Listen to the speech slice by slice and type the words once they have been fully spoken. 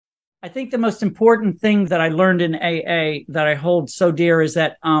I think the most important thing that I learned in AA that I hold so dear is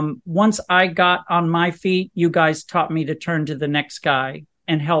that once I got on my feet, you guys taught me to turn to the next guy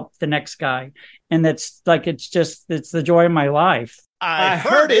and help the next guy. And that's like, it's the joy of my life. I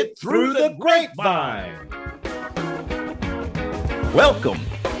heard it through the grapevine. Welcome.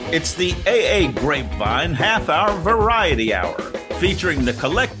 It's the AA Grapevine half-hour variety hour, featuring the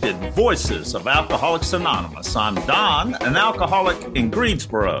collected voices of Alcoholics Anonymous. I'm Don, an alcoholic in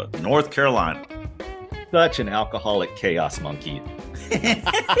Greensboro, North Carolina. Such an alcoholic chaos monkey.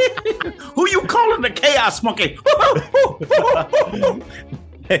 Who you calling the chaos monkey?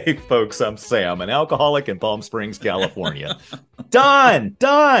 Hey, folks, I'm Sam, an alcoholic in Palm Springs, California. Don,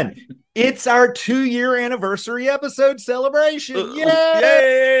 it's our 2-year anniversary episode celebration. Yay!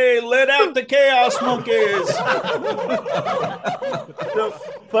 Yay! Let out the chaos monkeys. So,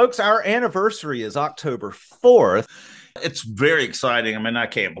 folks, our anniversary is October 4th. It's very exciting. I mean, I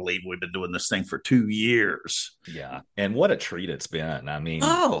can't believe we've been doing this thing for 2 years. Yeah. And what a treat it's been. I mean,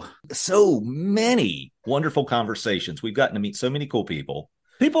 oh, so many wonderful conversations. We've gotten to meet so many cool people.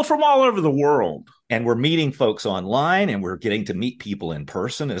 People from all over the world. And we're meeting folks online, and we're getting to meet people in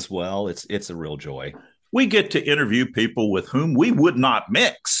person as well. It's a real joy. We get to interview people with whom we would not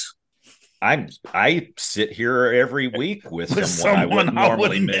mix. I sit here every week with someone I wouldn't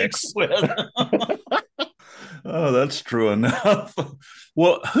normally mix with. Oh, that's true enough.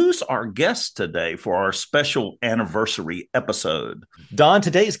 Well, who's our guest today for our special anniversary episode? Don,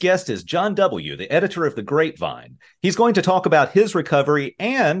 today's guest is John W., the editor of The Grapevine. He's going to talk about his recovery,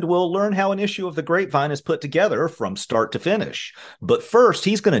 and we'll learn how an issue of The Grapevine is put together from start to finish. But first,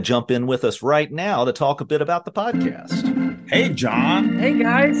 he's going to jump in with us right now to talk a bit about the podcast. Hey, John. Hey,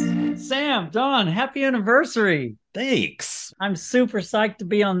 guys. Sam, Don, happy anniversary. Thanks. I'm super psyched to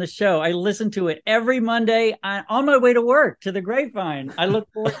be on the show. I listen to it every Monday on my way to work to The Grapevine. I look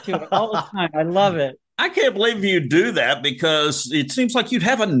forward to it all the time. I love it. I can't believe you do that, because it seems like you'd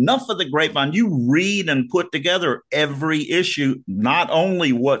have enough of The Grapevine. You read and put together every issue, not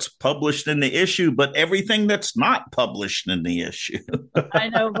only what's published in the issue, but everything that's not published in the issue. I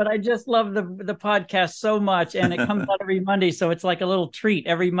know, but I just love the podcast so much, and it comes out every Monday, so it's like a little treat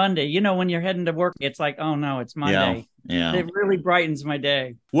every Monday. You know, when you're heading to work, it's like, oh no, it's Monday. Yeah. It really brightens my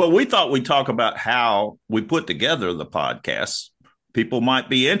day. Well, we thought we'd talk about how we put together the podcast. People might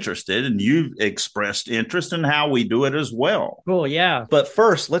be interested, and you've expressed interest in how we do it as well. Cool, yeah. But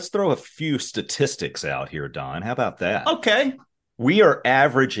first, let's throw a few statistics out here, Don. How about that? Okay. We are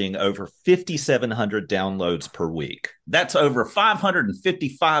averaging over 5,700 downloads per week. That's over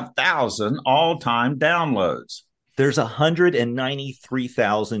 555,000 all-time downloads. There's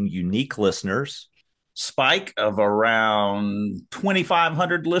 193,000 unique listeners. Spike of around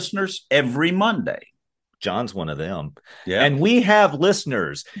 2,500 listeners every Monday. John's one of them. Yeah. And we have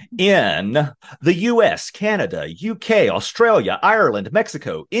listeners in the US, Canada, UK, Australia, Ireland,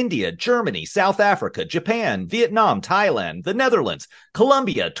 Mexico, India, Germany, South Africa, Japan, Vietnam, Thailand, the Netherlands,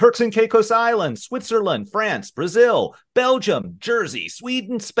 Colombia, Turks and Caicos Islands, Switzerland, France, Brazil, Belgium, Jersey,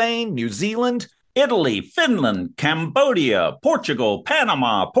 Sweden, Spain, New Zealand, Italy, Finland, Cambodia, Portugal,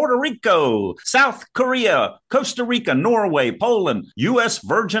 Panama, Puerto Rico, South Korea, Costa Rica, Norway, Poland, U.S.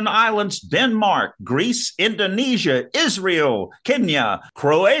 Virgin Islands, Denmark, Greece, Indonesia, Israel, Kenya,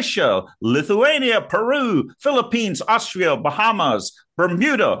 Croatia, Lithuania, Peru, Philippines, Austria, Bahamas,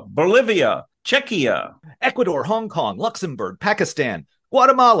 Bermuda, Bolivia, Czechia, Ecuador, Hong Kong, Luxembourg, Pakistan,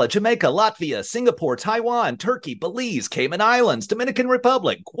 Guatemala, Jamaica, Latvia, Singapore, Taiwan, Turkey, Belize, Cayman Islands, Dominican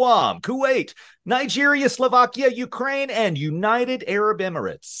Republic, Guam, Kuwait, Nigeria, Slovakia, Ukraine, and United Arab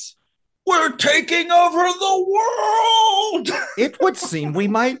Emirates. We're taking over the world! It would seem we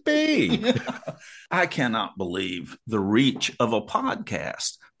might be. I cannot believe the reach of a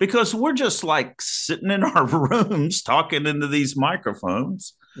podcast, because we're just like sitting in our rooms talking into these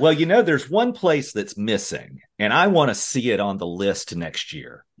microphones. Well, you know, there's one place that's missing, and I want to see it on the list next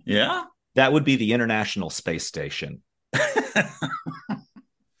year. Yeah? That would be the International Space Station.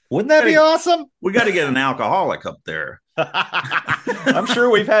 Wouldn't that be awesome? We got to get an alcoholic up there. I'm sure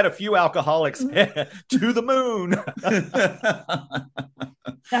we've had a few alcoholics to the moon.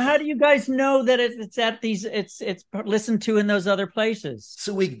 Now, how do you guys know that it's at these? It's listened to in those other places?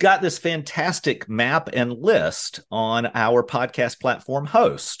 So we got this fantastic map and list on our podcast platform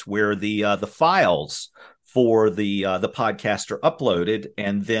Host, where the files for the podcast are uploaded,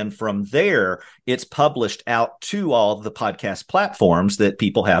 and then from there it's published out to all the podcast platforms that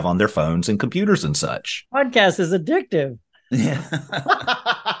people have on their phones and computers and such. Podcast is addictive. Yeah.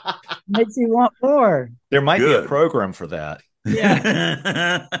 Makes you want more. There might be a program for that.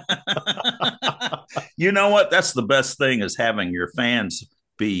 Yeah. You know what? That's the best thing, is having your fans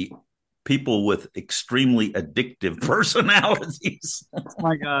be people with extremely addictive personalities. Oh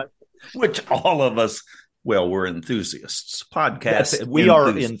my God. Which all of us, well, we're enthusiasts, podcast. We are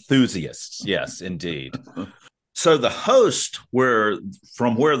enthusiasts. Yes, indeed. So the host,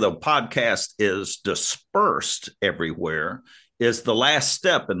 from where the podcast is dispersed everywhere, is the last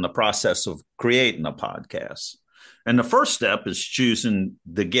step in the process of creating a podcast. And the first step is choosing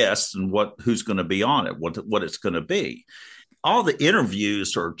the guests and who's going to be on it, what it's going to be. All the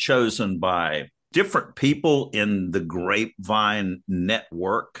interviews are chosen by different people in the Grapevine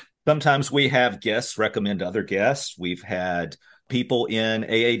network. Sometimes we have guests recommend other guests. We've had people in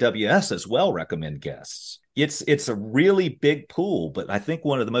AAWS as well recommend guests. It's a really big pool, but I think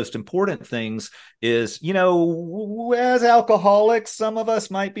one of the most important things is, as alcoholics, some of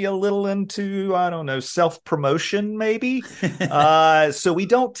us might be a little into, self-promotion maybe. So we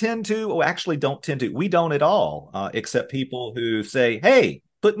don't at all, except people who say, hey,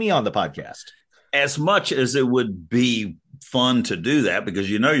 put me on the podcast. As much as it would be fun to do that, because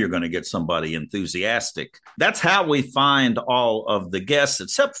you're going to get somebody enthusiastic. That's how we find all of the guests,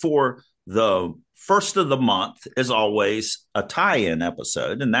 except for the first of the month is always a tie-in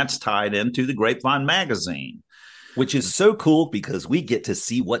episode, and that's tied into the Grapevine magazine. Which is so cool because we get to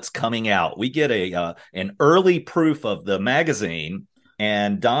see what's coming out. We get an early proof of the magazine,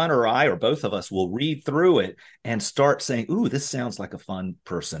 and Don or I or both of us will read through it and start saying, ooh, this sounds like a fun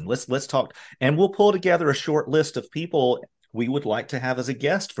person. Let's talk. And we'll pull together a short list of people we would like to have as a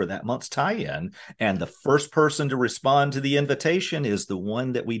guest for that month's tie-in. And the first person to respond to the invitation is the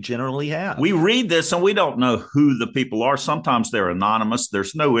one that we generally have. We read this and we don't know who the people are. Sometimes they're anonymous.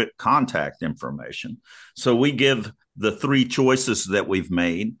 There's no contact information. So we give the three choices that we've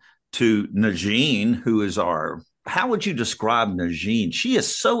made to Najeen, who is how would you describe Najeen? She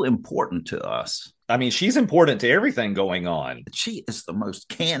is so important to us. I mean, she's important to everything going on. She is the most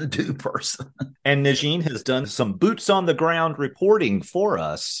can-do person. And Najeen has done some boots-on-the-ground reporting for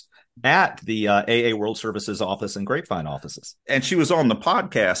us at the AA World Services office and Grapevine offices. And she was on the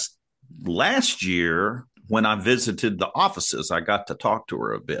podcast last year when I visited the offices. I got to talk to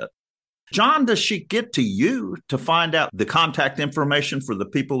her a bit. John, does she get to you to find out the contact information for the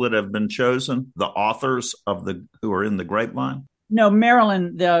people that have been chosen, the authors who are in the Grapevine? No,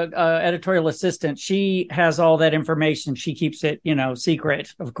 Marilyn, the editorial assistant, she has all that information. She keeps it,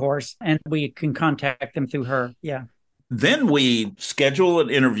 secret, of course, and we can contact them through her. Yeah. Then we schedule an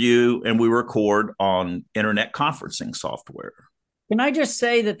interview and we record on internet conferencing software. Can I just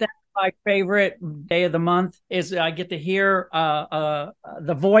say that that's my favorite day of the month is I get to hear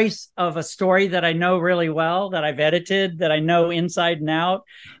the voice of a story that I know really well, that I've edited, that I know inside and out.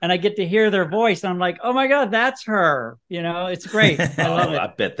 And I get to hear their voice. And I'm like, oh my God, that's her. It's great. I love it. I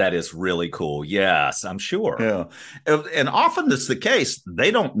bet that is really cool. Yes, I'm sure. Yeah. And often it's the case. They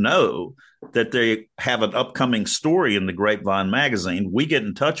don't know that they have an upcoming story in the Grapevine magazine. We get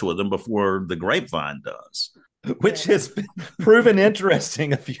in touch with them before the Grapevine does. Which has been proven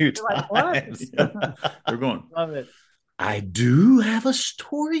interesting a few times. They're going, love it. I do have a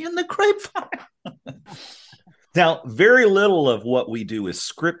story in the Grapevine. Now, very little of what we do is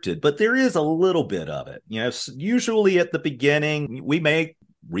scripted, but there is a little bit of it. Usually at the beginning, we may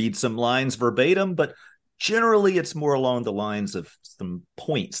read some lines verbatim, but generally it's more along the lines of some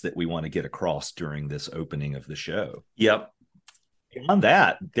points that we want to get across during this opening of the show. Yep. Beyond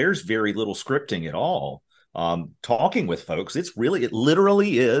that, there's very little scripting at all. Talking with folks, it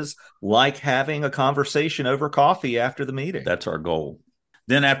literally is like having a conversation over coffee after the meeting. That's our goal.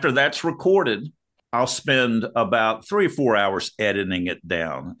 Then after that's recorded, I'll spend about 3 or 4 hours editing it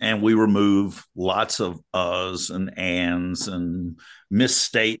down, and we remove lots of uhs and ands and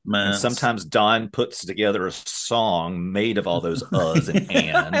misstatements. And sometimes Don puts together a song made of all those uhs and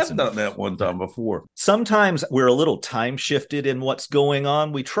ands. I've done that one time before. Sometimes we're a little time shifted in what's going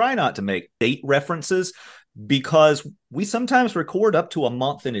on. We try not to make date references, because we sometimes record up to a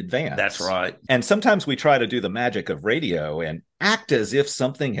month in advance. That's right. And sometimes we try to do the magic of radio and act as if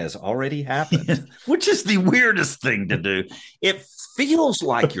something has already happened. Which is the weirdest thing to do. It feels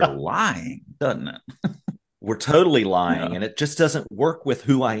like you're lying, doesn't it? We're totally lying, and it just doesn't work with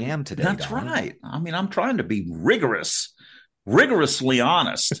who I am today. That's Don. right. I mean, I'm trying to be rigorously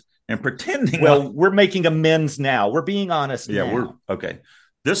honest and pretending. Well, we're making amends now. We're being honest now. Yeah, okay.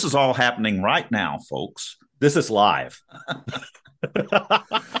 This is all happening right now, folks. This is live.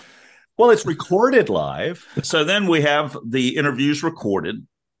 Well, it's recorded live. So then we have the interviews recorded.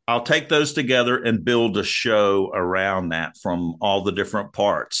 I'll take those together and build a show around that from all the different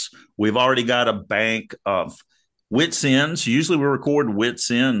parts. We've already got a bank of Wits Ends. Usually we record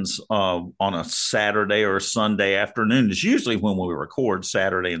Wits Ends on a Saturday or a Sunday afternoon. It's usually when we record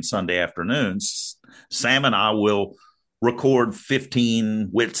Saturday and Sunday afternoons. Sam and I will record 15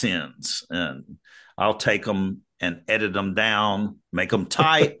 Wits Ends, and I'll take them and edit them down, make them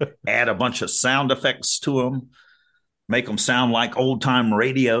tight, add a bunch of sound effects to them, make them sound like old time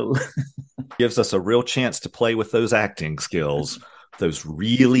radio. Gives us a real chance to play with those acting skills, those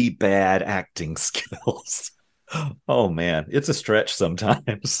really bad acting skills. Oh man, it's a stretch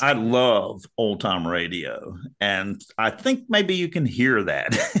sometimes. I love old time radio, and I think maybe you can hear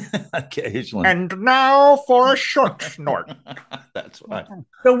that occasionally. And now for a short snort. That's right.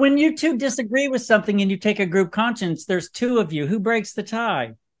 So when you two disagree with something and you take a group conscience, there's two of you. Who breaks the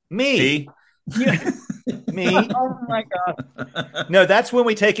tie? Me. Me. Oh my God. No, that's when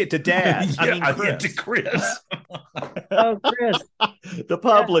we take it to Dad. Yeah, I mean, Chris. to Chris. Oh, Chris. The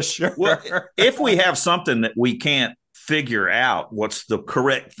publisher. Well, if we have something that we can't figure out what's the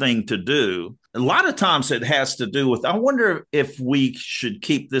correct thing to do, a lot of times it has to do with, I wonder if we should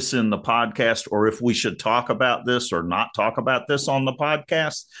keep this in the podcast or if we should talk about this or not talk about this on the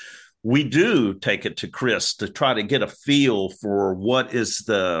podcast. We do take it to Chris to try to get a feel for what is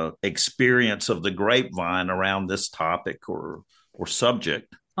the experience of the grapevine around this topic or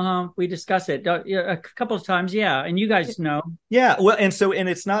subject. We discuss it a couple of times. Yeah. And you guys know. Yeah. Well, and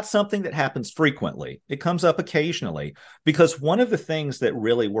it's not something that happens frequently. It comes up occasionally, because one of the things that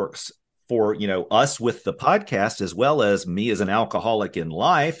really works for, us with the podcast, as well as me as an alcoholic in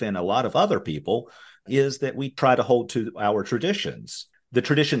life and a lot of other people, is that we try to hold to our traditions. The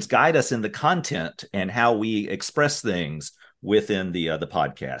traditions guide us in the content and how we express things within the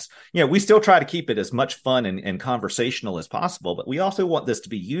podcast. We still try to keep it as much fun and conversational as possible, but we also want this to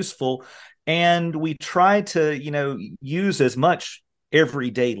be useful. And we try to, use as much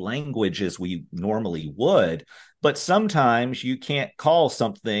everyday language as we normally would. But sometimes you can't call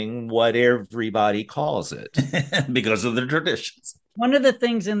something what everybody calls it because of the traditions. One of the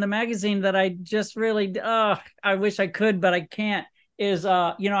things in the magazine that I just really, I wish I could, but I can't, is,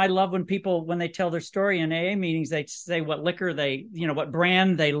 I love when they tell their story in AA meetings, they say what liquor what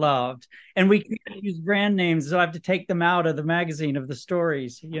brand they loved. And we can't use brand names, so I have to take them out of the magazine of the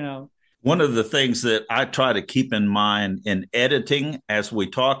stories, One of the things that I try to keep in mind in editing as we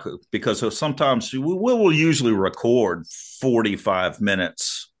talk, because sometimes we will usually record 45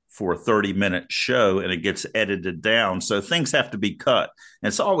 minutes for a 30-minute show and it gets edited down. So things have to be cut. And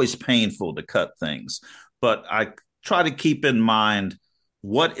it's always painful to cut things. But I try to keep in mind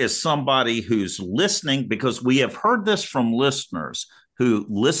what is somebody who's listening, because we have heard this from listeners who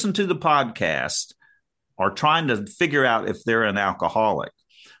listen to the podcast, are trying to figure out if they're an alcoholic,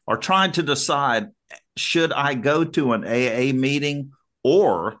 are trying to decide, should I go to an AA meeting,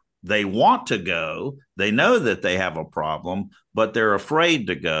 or they want to go, they know that they have a problem, but they're afraid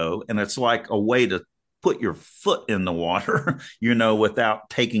to go. And it's like a way to put your foot in the water, without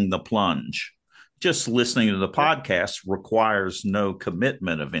taking the plunge. Just listening to the podcast requires no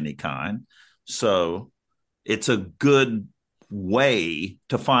commitment of any kind. So it's a good way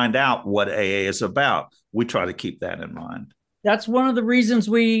to find out what AA is about. We try to keep that in mind. That's one of the reasons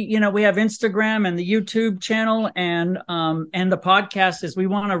we have Instagram and the YouTube channel and the podcast, is we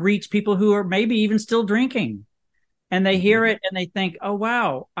want to reach people who are maybe even still drinking, and they hear it and they think, oh,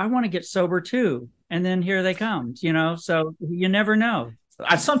 wow, I want to get sober too. And then here they come, so you never know.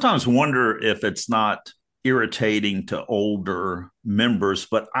 I sometimes wonder if it's not irritating to older members,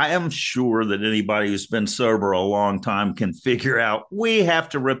 but I am sure that anybody who's been sober a long time can figure out we have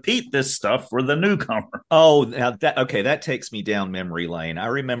to repeat this stuff for the newcomer. Oh, now that takes me down memory lane. I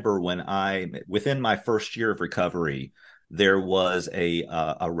remember when within my first year of recovery, there was a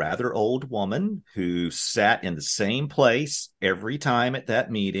rather old woman who sat in the same place every time at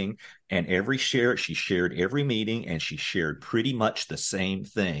that meeting, and she shared every meeting, and she shared pretty much the same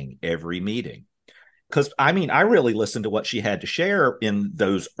thing every meeting. Because, I really listened to what she had to share in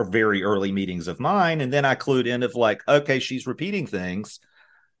those very early meetings of mine, and then I clued in of like, okay, she's repeating things.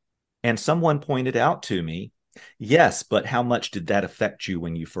 And someone pointed out to me, yes, but how much did that affect you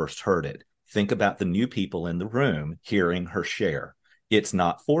when you first heard it? Think about the new people in the room hearing her share. It's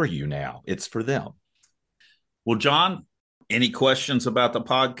not for you now. It's for them. Well, John, any questions about the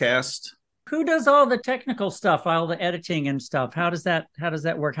podcast? Who does all the technical stuff, all the editing and stuff? How does that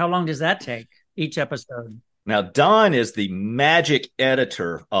work? How long does that take each episode? Now, Don is the magic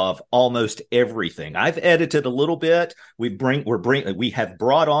editor of almost everything. I've edited a little bit. We have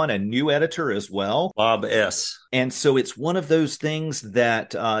brought on a new editor as well, Bob S. And so it's one of those things that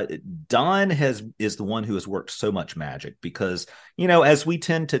Don is the one who has worked so much magic because, as we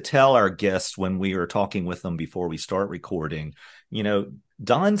tend to tell our guests when we are talking with them before we start recording,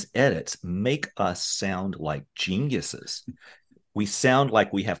 Don's edits make us sound like geniuses. We sound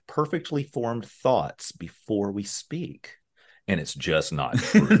like we have perfectly formed thoughts before we speak. And it's just not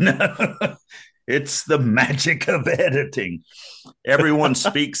true. No, it's the magic of editing. Everyone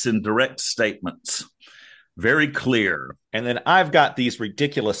speaks in direct statements. Very clear. And then I've got these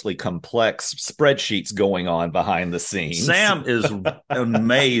ridiculously complex spreadsheets going on behind the scenes. Sam is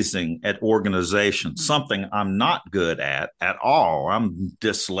amazing at organization, something I'm not good at all. I'm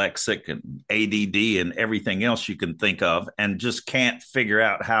dyslexic and ADD and everything else you can think of and just can't figure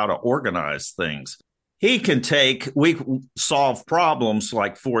out how to organize things. We solve problems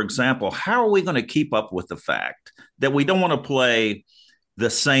like, for example, how are we going to keep up with the fact that we don't want to play the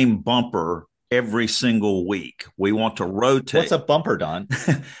same bumper every single week? We want to rotate. What's a bumper, Don?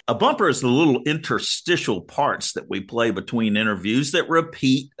 A bumper is the little interstitial parts that we play between interviews that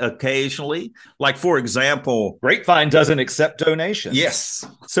repeat occasionally. Like, for example, Grapevine doesn't accept donations. Yes.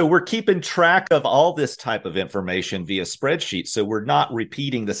 So we're keeping track of all this type of information via spreadsheets. So we're not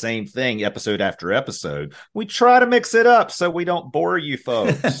repeating the same thing episode after episode. We try to mix it up so we don't bore you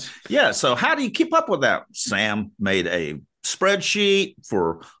folks. Yeah. So how do you keep up with that? Sam made a spreadsheet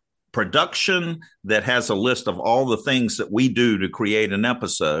for production that has a list of all the things that we do to create an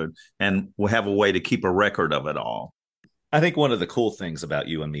episode, and we'll have a way to keep a record of it all. I think one of the cool things about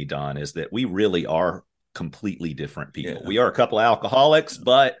you and me, Don, is that we really are completely different people. Yeah. We are a couple of alcoholics,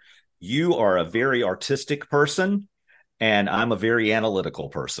 but you are a very artistic person and I'm a very analytical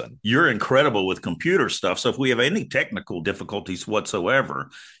person. You're incredible with computer stuff. So if we have any technical difficulties whatsoever,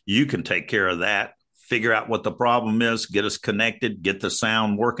 you can take care of that. Figure out what the problem is, get us connected, get the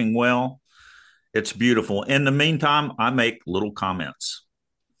sound working well. It's beautiful. In the meantime, I make little comments.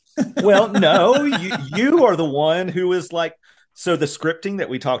 Well, no, you are the one who is like, so the scripting that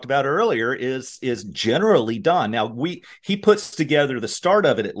we talked about earlier is generally done. Now he puts together the start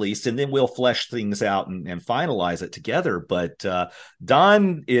of it at least, and then we'll flesh things out and finalize it together. But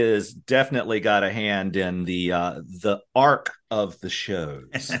Don is definitely got a hand in the arc of the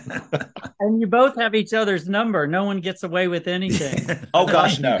shows. And you both have each other's number. No one gets away with anything. Oh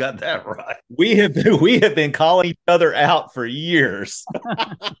gosh, no. You got that right. We have been calling each other out for years.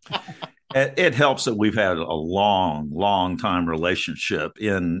 It helps that we've had a long time relationship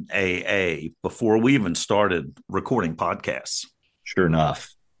in AA before we even started recording podcasts. Sure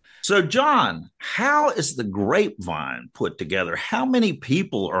enough. So, John, how is the Grapevine put together? How many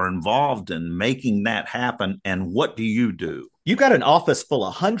people are involved in making that happen, and what do you do? You got an office full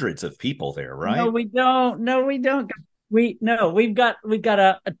of hundreds of people there, right? No, we don't. We've got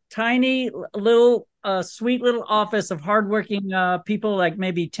a tiny little sweet little office of hardworking people, like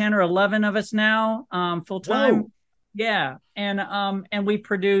maybe 10 or 11 of us now, full time. Whoa. Yeah. And we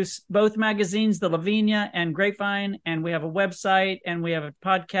produce both magazines, the Lavinia and Grapevine, and we have a website and we have a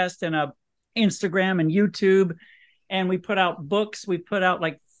podcast and a Instagram and YouTube, and we put out books. We put out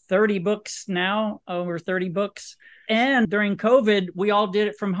like 30 books now, over 30 books. And during COVID, we all did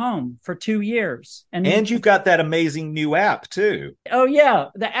it from home for 2 years. And you've got that amazing new app too. Oh yeah.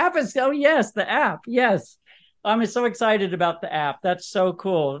 The app is, the app. Yes. I'm so excited about the app. That's so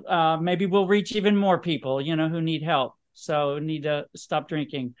cool. Maybe we'll reach even more people, who need help. So need to stop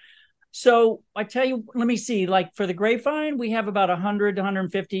drinking. So I tell you, let me see, like for the Grapevine, we have about 100 to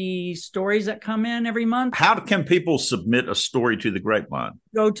 150 stories that come in every month. How can people submit a story to the Grapevine?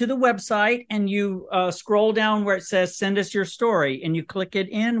 Go to the website and you scroll down where it says, send us your story, and you click it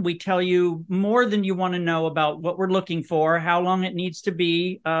in. We tell you more than you want to know about what we're looking for, how long it needs to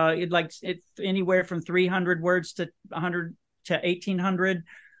be. It's anywhere from 300 words to 100 to 1,800.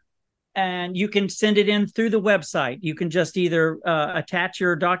 And you can send it in through the website. You can just either attach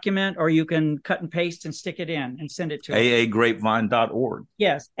your document, or you can cut and paste and stick it in and send it to aagrapevine.org.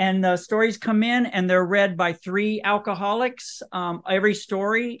 Yes. And the stories come in and they're read by 3 alcoholics, every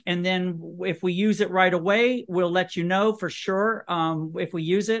story. And then if we use it right away, we'll let you know for sure if we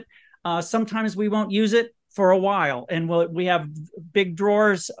use it. Sometimes we won't use it for a while, and we have big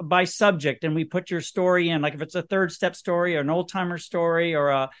drawers by subject, and we put your story in. Like if it's a third step story or an old timer story or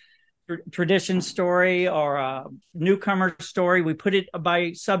a tradition story or a newcomer story, we put it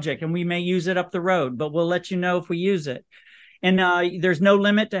by subject, and we may use it up the road, but we'll let you know if we use it. And there's no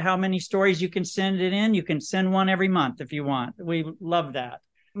limit to how many stories you can send it in. You can send one every month if you want. We love that.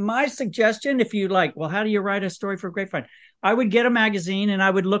 My suggestion, if you like, well, how do you write a story for Grapevine? I would get a magazine and I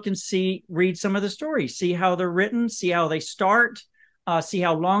would look and read some of the stories, see how they're written, see how they start, see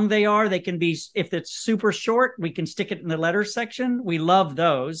how long they are. They can be, if it's super short, we can stick it in the letters section. We love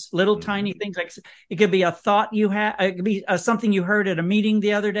those little tiny things. Like it could be a thought you had, it could be something you heard at a meeting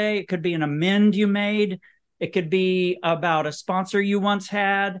the other day. It could be an amend you made. It could be about a sponsor you once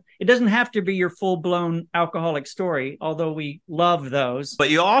had. It doesn't have to be your full-blown alcoholic story, although we love those.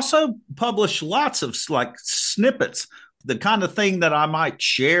 But you also publish lots of like snippets, the kind of thing that I might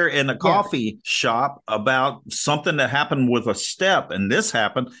share in a coffee shop about something that happened with a step, and this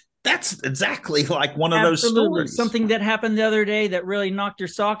happened. That's exactly like one of those stories. Something that happened the other day that really knocked your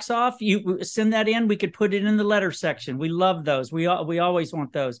socks off. You send that in. We could put it in the letter section. We love those. We always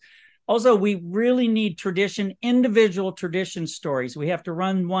want those. Also, we really need individual tradition stories. We have to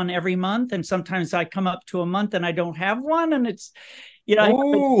run one every month. And sometimes I come up to a month and I don't have one. And it's, I have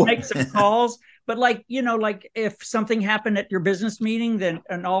to make some calls. But like if something happened at your business meeting, then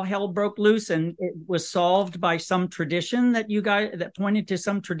and all hell broke loose and it was solved by some tradition that pointed to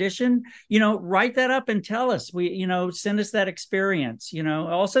some tradition, write that up and tell us. Send us that experience.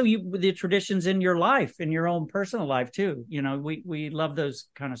 Also the traditions in your life, in your own personal life too. We love those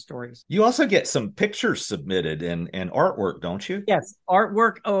kind of stories. You also get some pictures submitted and artwork, don't you? Yes,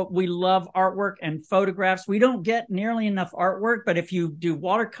 artwork. Oh, we love artwork and photographs. We don't get nearly enough artwork, but if you do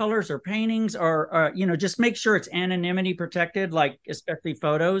watercolors or paintings or just make sure it's anonymity protected, like especially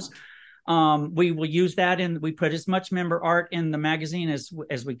photos. We will use that, and we put as much member art in the magazine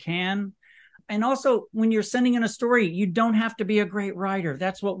as we can. And also, when you're sending in a story, you don't have to be a great writer.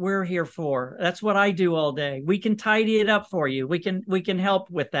 That's what we're here for. That's what I do all day. We can tidy it up for you. We can help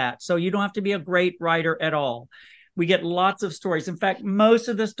with that. So you don't have to be a great writer at all. We get lots of stories. In fact, most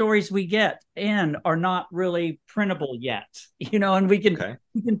of the stories we get in are not really printable yet, and we can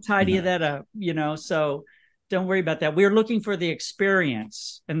tidy that up, so don't worry about that. We're looking for the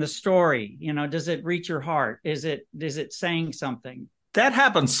experience and the story. Does it reach your heart? Is it saying something? That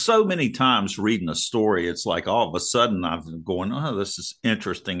happens so many times reading a story. It's like all of a sudden I've been going, oh, this is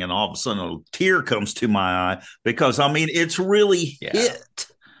interesting. And all of a sudden a tear comes to my eye because it's really hit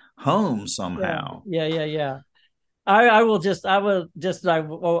home somehow. Yeah. I'll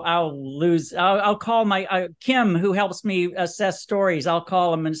call my Kim, who helps me assess stories. I'll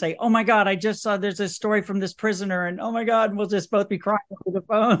call him and say, oh my God, I just saw there's a story from this prisoner, and oh my God, and we'll just both be crying over the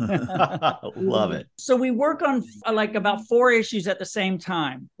phone. Love it. So we work on like about 4 issues at the same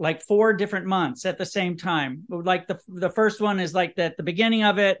time, like 4 different months at the same time. Like the first one is like at the beginning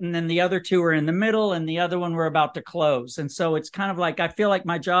of it, and then the other 2 are in the middle, and the other one we're about to close. And so it's kind of like, I feel like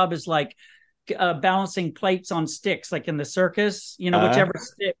my job is like balancing plates on sticks, like in the circus,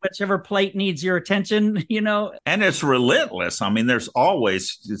 whichever plate needs your attention, And it's relentless. I mean, there's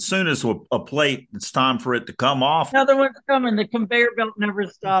always, as soon as a plate, it's time for it to come off. Another one's coming. The conveyor belt never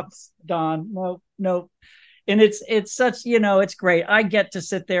stops, Don. Nope. And it's such, it's great. I get to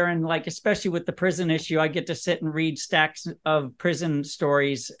sit there and like, especially with the prison issue, I get to sit and read stacks of prison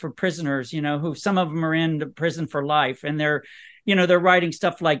stories for prisoners, who some of them are in the prison for life, and they're writing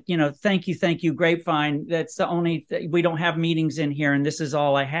stuff like, thank you, Grapevine. That's the only we don't have meetings in here, and this is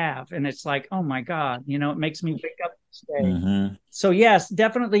all I have. And it's like, oh my God, it makes me wake up each day. Mm-hmm. So yes,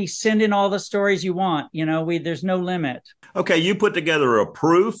 definitely send in all the stories you want. There's no limit. Okay, you put together a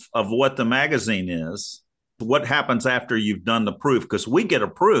proof of what the magazine is. What happens after you've done the proof? Because we get a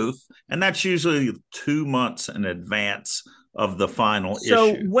proof, and that's usually 2 months in advance of the final issue.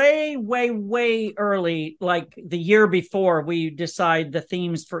 So way early, like the year before, we decide the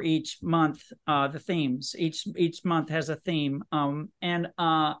themes for each month. The themes each month has a theme, and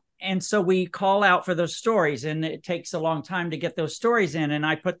so we call out for those stories, and it takes a long time to get those stories in. And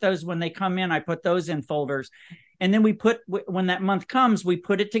I put those, when they come in, I put those in folders. And then when that month comes, we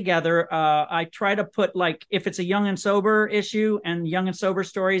put it together. I try to put, like, if it's a young and sober issue and young and sober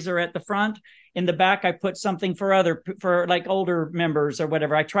stories are at the front, in the back, I put something for like older members or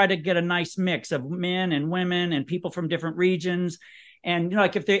whatever. I try to get a nice mix of men and women and people from different regions. And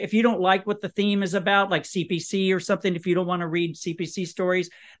like if you don't like what the theme is about, like CPC or something, if you don't want to read CPC stories,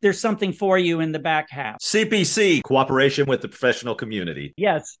 there's something for you in the back half. CPC, cooperation with the professional community.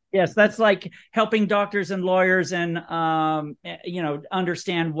 Yes, that's like helping doctors and lawyers and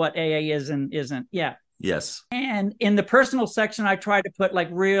understand what AA is and isn't. Yeah. Yes. And in the personal section, I try to put like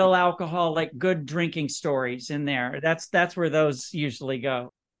real alcohol, like good drinking stories in there. That's where those usually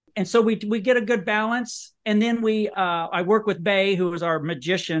go. And so we get a good balance. And then I work with Bay, who is our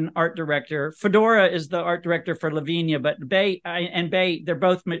magician art director. Fedora is the art director for Lavinia, but Bay, they're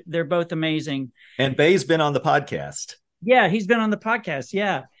both amazing. And Bay's been on the podcast. Yeah, he's been on the podcast.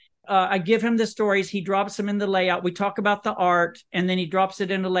 Yeah. I give him the stories. He drops them in the layout. We talk about the art, and then he drops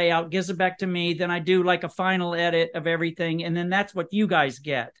it in the layout, gives it back to me. Then I do like a final edit of everything. And then that's what you guys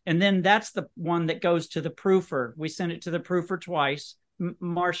get. And then that's the one that goes to the proofer. We send it to the proofer twice.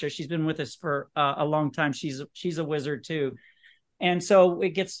 Marcia, she's been with us for a long time. She's a wizard too. And so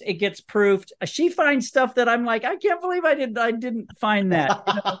it gets proofed. She finds stuff that I'm like, I can't believe I didn't find that.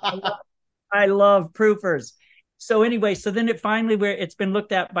 I love proofers. So anyway, so then it's been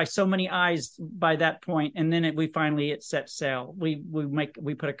looked at by so many eyes by that point, and then it sets sail. We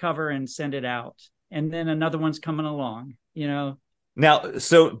put a cover and send it out, and then another one's coming along. Now,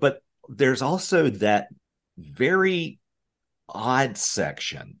 but there's also that very odd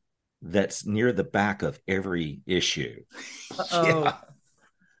section that's near the back of every issue. Yeah.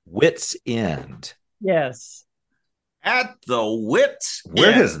 Wit's End. Yes. At the wits.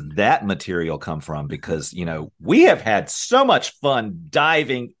 Where does that material come from? Because, we have had so much fun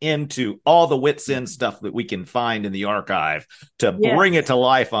diving into all the Wits End stuff that we can find in the archive to bring it to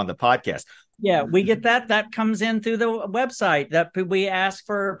life on the podcast. Yeah, we get that. That comes in through the website, that we ask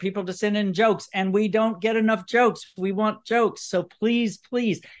for people to send in jokes, and we don't get enough jokes. We want jokes. So please.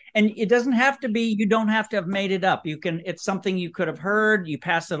 And it doesn't have to be, you don't have to have made it up. It's something you could have heard, you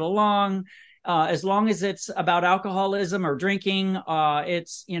pass it along. As long as it's about alcoholism or drinking,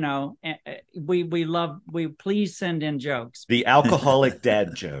 we please send in jokes. The alcoholic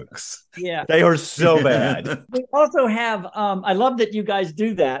dad jokes. Yeah. They are so bad. We also have, I love that you guys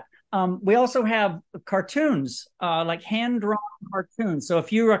do that. We also have cartoons, like hand-drawn cartoons. So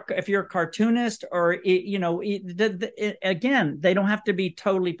if you're a cartoonist, or again, they don't have to be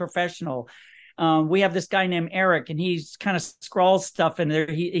totally professional. We have this guy named Eric, and he's kind of scrawls stuff in there.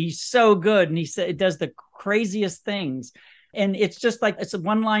 He's so good, and it does the craziest things. And it's just like, it's a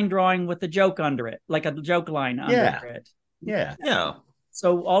one-line drawing with a joke under it, like a joke line under it. Yeah.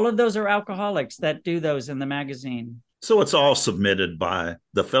 So all of those are alcoholics that do those in the magazine. So it's all submitted by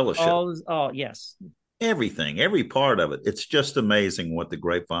the fellowship. Yes. Everything, every part of it. It's just amazing what the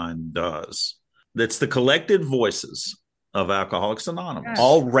Grapevine does. It's the collected voices of Alcoholics Anonymous,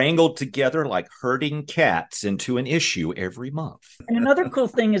 all wrangled together like herding cats into an issue every month. And another cool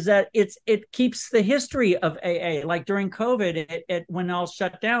thing is that it keeps the history of AA. Like during COVID, when all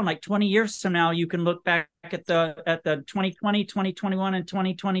shut down, like 20 years from now, you can look back at the 2020, 2021, and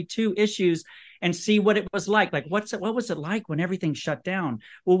 2022 issues and see what it was like. Like, what was it like when everything shut down?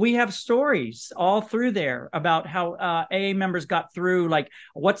 Well, we have stories all through there about how AA members got through, like,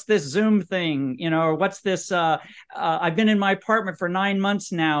 what's this Zoom thing, or what's this, I've been in my apartment for 9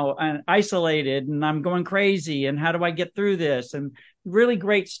 months now and isolated, and I'm going crazy, and how do I get through this? And really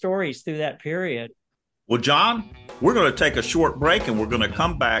great stories through that period. Well, John, we're going to take a short break, and we're going to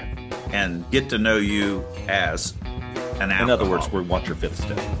come back and get to know you as an alcoholic. In other words, we want your fifth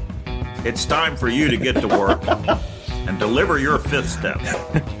step. It's time for you to get to work and deliver your fifth step.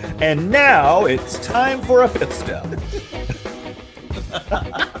 And now it's time for a fifth step.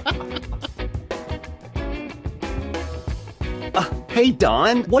 Hey,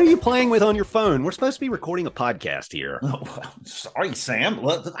 Don, what are you playing with on your phone? We're supposed to be recording a podcast here. Oh, sorry, Sam.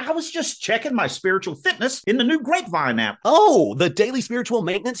 Look, I was just checking my spiritual fitness in the new Grapevine app. Oh, the daily spiritual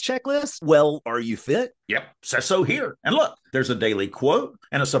maintenance checklist? Well, are you fit? Yep, says so here. And look, there's a daily quote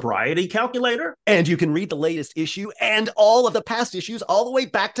and a sobriety calculator. And you can read the latest issue and all of the past issues all the way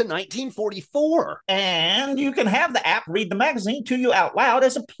back to 1944. And you can have the app read the magazine to you out loud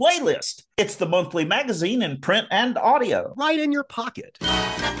as a playlist. It's the monthly magazine in print and audio. Right in your pocket.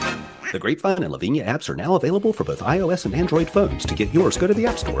 The Grapevine and Lavinia apps are now available for both iOS and Android phones. To get yours, go to the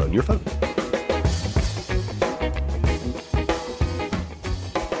App Store on your phone.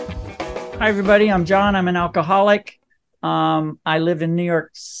 Hi, everybody. I'm John. I'm an alcoholic. I live in New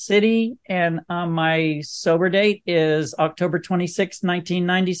York City, and my sober date is October 26,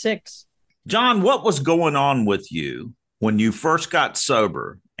 1996. John, what was going on with you when you first got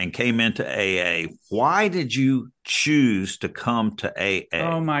sober and came into AA? Why did you choose to come to AA?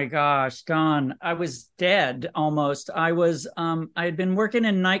 Oh my gosh, Don, I was dead almost. I had been working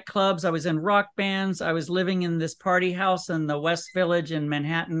in nightclubs. I was in rock bands. I was living in this party house in the West Village in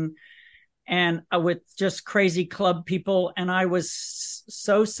Manhattan, and with just crazy club people. And I was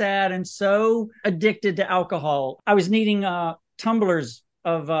so sad and so addicted to alcohol. I was needing tumblers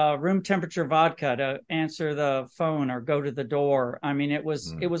of room temperature vodka to answer the phone or go to the door. I mean, it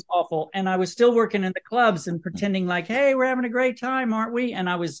was awful. And I was still working in the clubs and pretending like, hey, we're having a great time, aren't we? And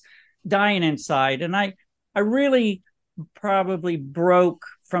I was dying inside. And I really probably broke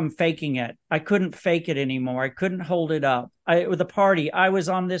from faking it. I couldn't fake it anymore. I couldn't hold it up. With a party, I was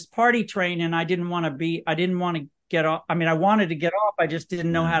on this party train, and I didn't want to get off. I mean, I wanted to get off. I just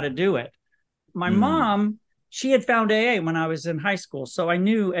didn't know how to do it. My mom, she had found AA when I was in high school. So I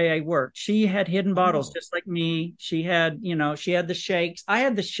knew AA worked. She had hidden bottles just like me. She had, she had the shakes. I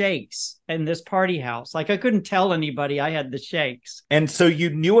had the shakes in this party house. Like I couldn't tell anybody I had the shakes. And so you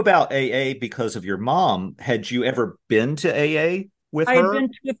knew about AA because of your mom. Had you ever been to AA with her? I had been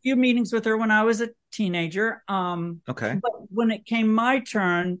to a few meetings with her when I was a teenager. Okay. But when it came my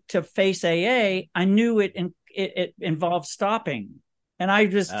turn to face AA, I knew it involved stopping. And I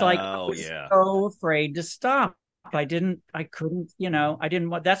just so afraid to stop. I couldn't, I didn't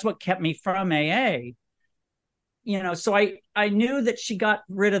want, that's what kept me from AA. So I knew that she got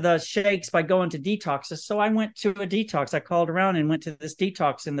rid of the shakes by going to detoxes. So I went to a detox. I called around and went to this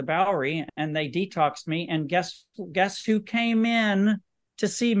detox in the Bowery and they detoxed me. And guess who came in to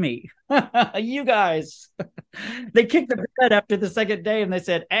see me? You guys. They kicked the bed after the second day and they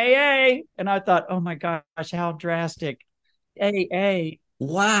said, AA. And I thought, oh my gosh, how drastic. AA.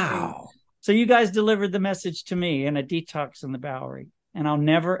 Wow. So you guys delivered the message to me in a detox in the Bowery. And I'll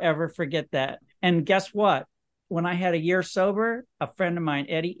never, ever forget that. And guess what? When I had a year sober, a friend of mine,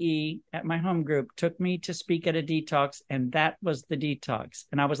 Eddie E., at my home group, took me to speak at a detox. And that was the detox.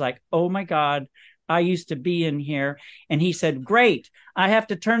 And I was like, oh my God, I used to be in here. And he said, great, I have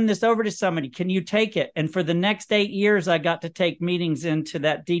to turn this over to somebody. Can you take it? And for the next 8 years, I got to take meetings into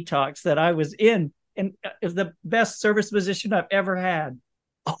that detox that I was in. And it was the best service position I've ever had.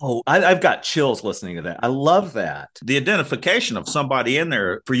 Oh, I've got chills listening to that. I love that. The identification of somebody in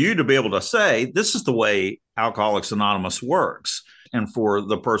there for you to be able to say, this is the way Alcoholics Anonymous works. And for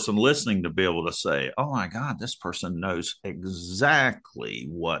the person listening to be able to say, oh my God, this person knows exactly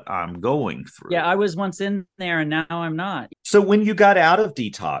what I'm going through. Yeah, I was once in there and now I'm not. So when you got out of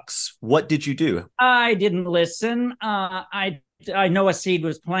detox, what did you do? I didn't listen. I know a seed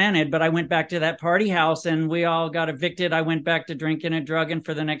was planted, but I went back to that party house and we all got evicted. I went back to drinking and drugging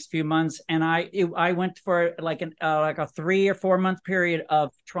for the next few months. And I went for like a 3 or 4 month period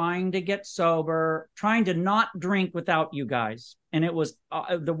of trying to get sober, trying to not drink without you guys. And it was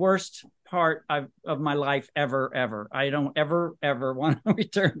the worst part of my life ever. I don't ever want to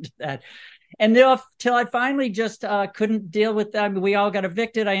return to that. And till I finally just couldn't deal with that. I mean, we all got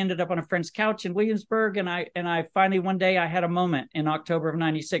evicted. I ended up on a friend's couch in Williamsburg. And I finally, one day I had a moment in October of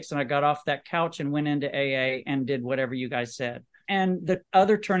 96 and I got off that couch and went into AA and did whatever you guys said. And the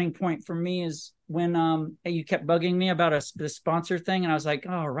other turning point for me is when you kept bugging me about the sponsor thing. And I was like,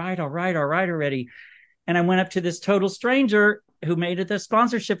 all right already. And I went up to this total stranger who made it the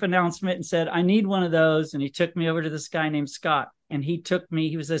sponsorship announcement and said, I need one of those. And he took me over to this guy named Scott. And he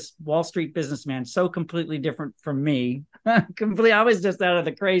was this Wall Street businessman, so completely different from me. I was just out of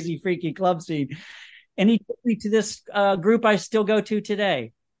the crazy, freaky club scene. And he took me to this group I still go to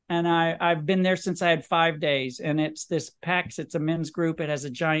today. And I've been there since I had 5 days. And it's this PAX. It's a men's group. It has a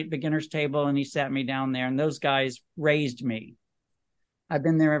giant beginner's table. And he sat me down there. And those guys raised me. I've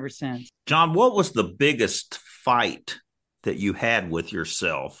been there ever since. John, what was the biggest fight that you had with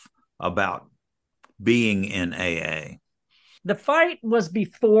yourself about being in AA? The fight was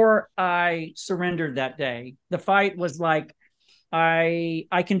before I surrendered that day. The fight was like, I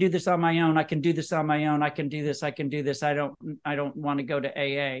can do this on my own. I can do this on my own. I can do this. I can do this. I don't want to go to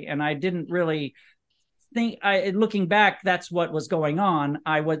AA. And I didn't really think, looking back, that's what was going on.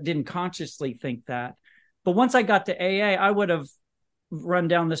 I didn't consciously think that. But once I got to AA, I would have run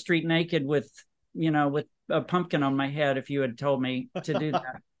down the street naked with a pumpkin on my head if you had told me to do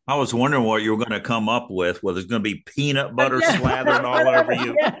that. I was wondering what you were going to come up with, whether it's going to be peanut butter slathered all over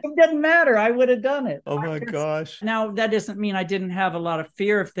you. Yeah, it doesn't matter. I would have done it. Oh my gosh. Now, that doesn't mean I didn't have a lot of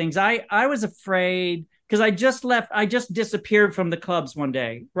fear of things. I was afraid because I just disappeared from the clubs one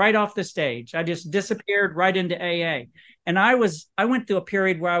day, right off the stage. I just disappeared right into AA. And I went through a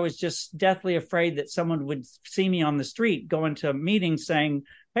period where I was just deathly afraid that someone would see me on the street going to meetings saying,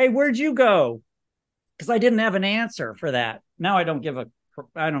 hey, where'd you go? Because I didn't have an answer for that. Now I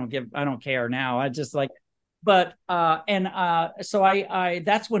don't care now. I just like, but, so I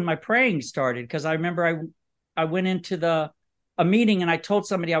that's when my praying started. Cause I remember I went into a meeting and I told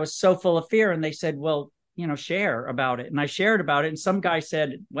somebody I was so full of fear and they said, well, share about it. And I shared about it. And some guy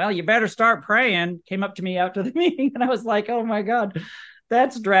said, well, you better start praying, came up to me after the meeting. And I was like, oh my God,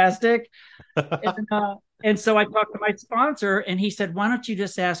 that's drastic. And so I talked to my sponsor and he said, why don't you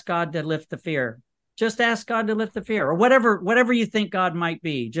just ask God to lift the fear? Just ask God to lift the fear, or whatever you think God might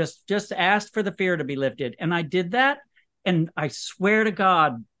be. Just ask for the fear to be lifted. And I did that. And I swear to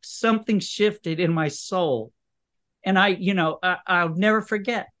God, something shifted in my soul. And I'll never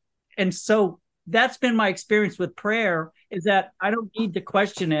forget. And so that's been my experience with prayer, is that I don't need to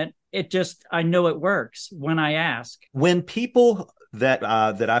question it. I know it works when I ask. When people that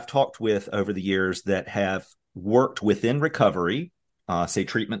I've talked with over the years that have worked within recovery, say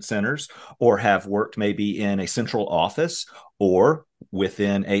treatment centers, or have worked maybe in a central office or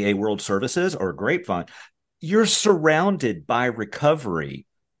within AA World Services or Grapevine, you're surrounded by recovery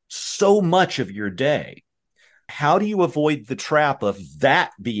so much of your day. How do you avoid the trap of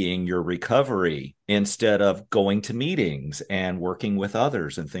that being your recovery instead of going to meetings and working with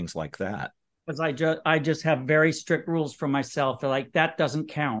others and things like that? Because I just have very strict rules for myself. Like, that doesn't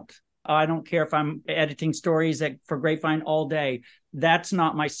count. I don't care if I'm editing stories for Grapevine all day. That's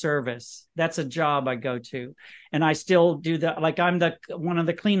not my service. That's a job I go to. And I still do that. Like, I'm one of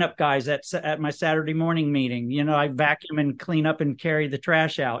the cleanup guys at my Saturday morning meeting. You know, I vacuum and clean up and carry the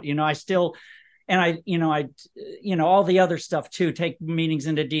trash out. You know, I still, and I all the other stuff too, take meetings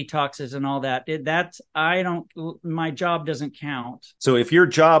into detoxes and all that. My job doesn't count. So if your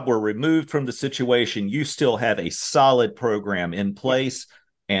job were removed from the situation, you still have a solid program in place.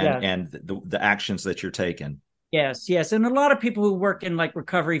 And the actions that you're taking. Yes. And a lot of people who work in like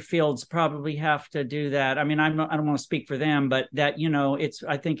recovery fields probably have to do that. I mean, I don't want to speak for them, but that,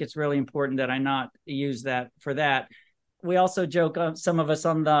 I think it's really important that I not use that for that. We also joke, some of us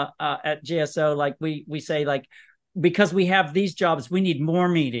on at GSO, like we say, like, because we have these jobs, we need more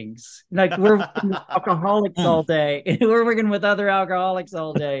meetings. Like, we're working with alcoholics all day. We're working with other alcoholics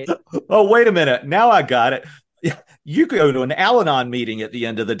all day. Oh, wait a minute. Now I got it. You go to an Al-Anon meeting at the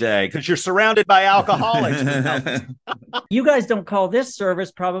end of the day because you're surrounded by alcoholics. You guys don't call this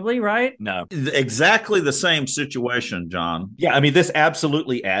service, probably, right? No. Exactly the same situation, John. Yeah, I mean, this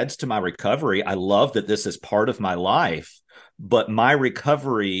absolutely adds to my recovery. I love that this is part of my life, but my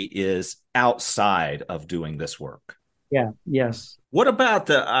recovery is outside of doing this work. Yeah, yes. What about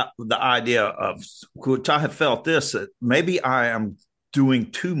the idea of, which I have felt this, that maybe I am doing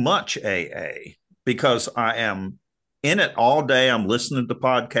too much AA? Because I am in it all day. I'm listening to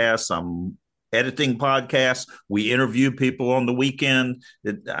podcasts. I'm editing podcasts. We interview people on the weekend.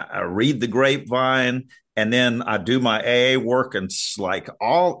 I read the Grapevine, and then I do my AA work. And it's like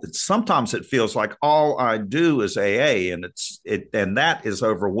sometimes it feels like all I do is AA, and that is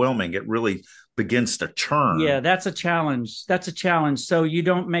overwhelming. It really begins to churn. Yeah, that's a challenge. So you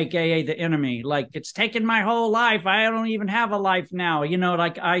don't make AA the enemy. Like, it's taken my whole life. I don't even have a life now.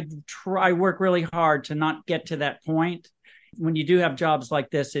 Like, I work really hard to not get to that point. When you do have jobs like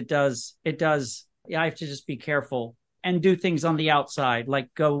this, it does. Yeah, I have to just be careful and do things on the outside,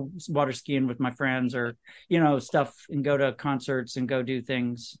 like go water skiing with my friends or, stuff, and go to concerts and go do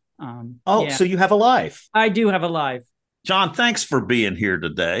things. So you have a life. I do have a life. John, thanks for being here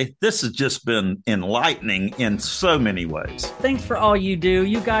today. This has just been enlightening in so many ways. Thanks for all you do.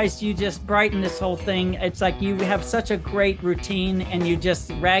 You guys, you just brighten this whole thing. It's like you have such a great routine, and you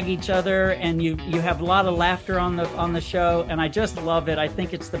just rag each other, and you have a lot of laughter on the show, and I just love it. I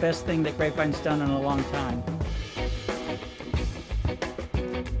think it's the best thing that Grapevine's done in a long time.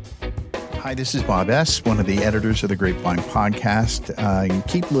 Hi, this is Bob S., one of the editors of the Grapevine podcast.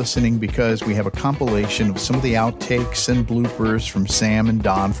 Keep listening because we have a compilation of some of the outtakes and bloopers from Sam and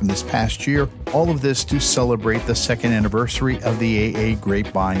Don from this past year. All of this to celebrate the second anniversary of the AA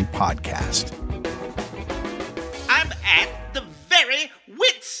Grapevine podcast. I'm at the very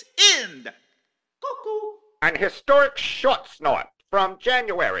wit's end. Cuckoo. An historic short snort from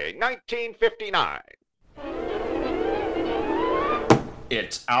January 1959.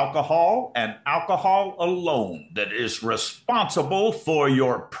 It's alcohol and alcohol alone that is responsible for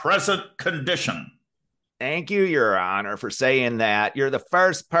your present condition. Thank you, Your Honor, for saying that. You're the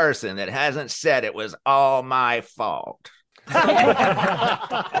first person that hasn't said it was all my fault.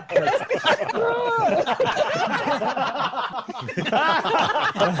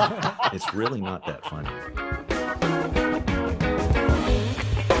 It's really not that funny.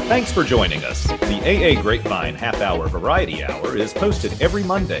 Thanks for joining us. The AA Grapevine Half-Hour Variety Hour is posted every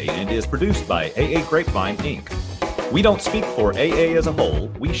Monday and is produced by AA Grapevine, Inc. We don't speak for AA as a whole.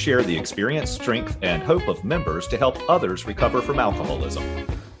 We share the experience, strength, and hope of members to help others recover from alcoholism.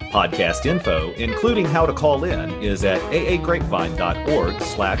 Podcast info, including how to call in, is at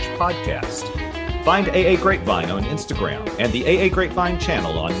aagrapevine.org/podcast. Find AA Grapevine on Instagram and the AA Grapevine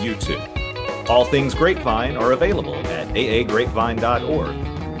channel on YouTube. All things Grapevine are available at aagrapevine.org.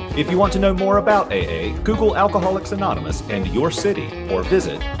 If you want to know more about AA, Google Alcoholics Anonymous and your city, or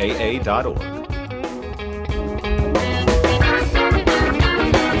visit aa.org.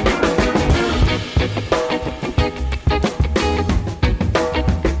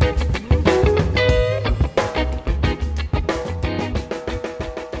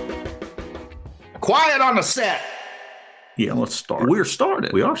 Quiet on the set. Yeah, let's start. We're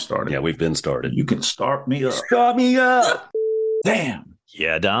started. We are started. Yeah, we've been started. You can start me up. Start me up. Damn.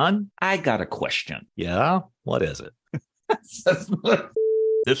 Yeah, Don? I got a question. Yeah? What is it?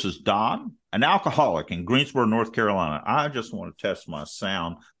 This is Don, an alcoholic in Greensboro, North Carolina. I just want to test my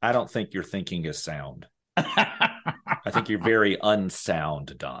sound. I don't think your thinking is sound. I think you're very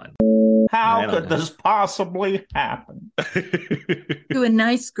unsound, Don. How could this possibly happen? To a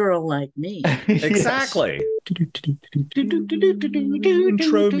nice girl like me. Exactly.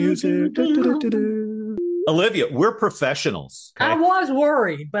 Intro music. Olivia, we're professionals. Okay? I was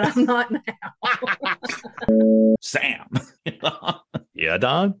worried, but I'm not now. Sam. Yeah,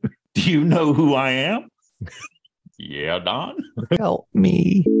 Don? Do you know who I am? Yeah, Don. Help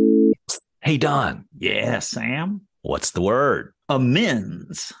me. Hey, Don. Yeah, Sam. What's the word?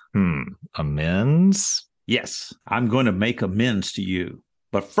 Amends. Amends? Yes, I'm going to make amends to you.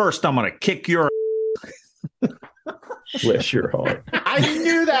 But first, I'm going to kick your... Bless your heart. I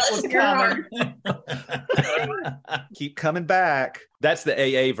knew that was coming. Keep coming back. That's the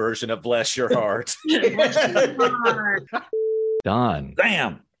AA version of bless your heart. Don.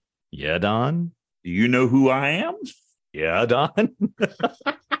 Sam. Yeah, Don? Do you know who I am? Yeah, Don?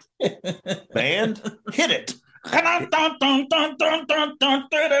 Band, hit it.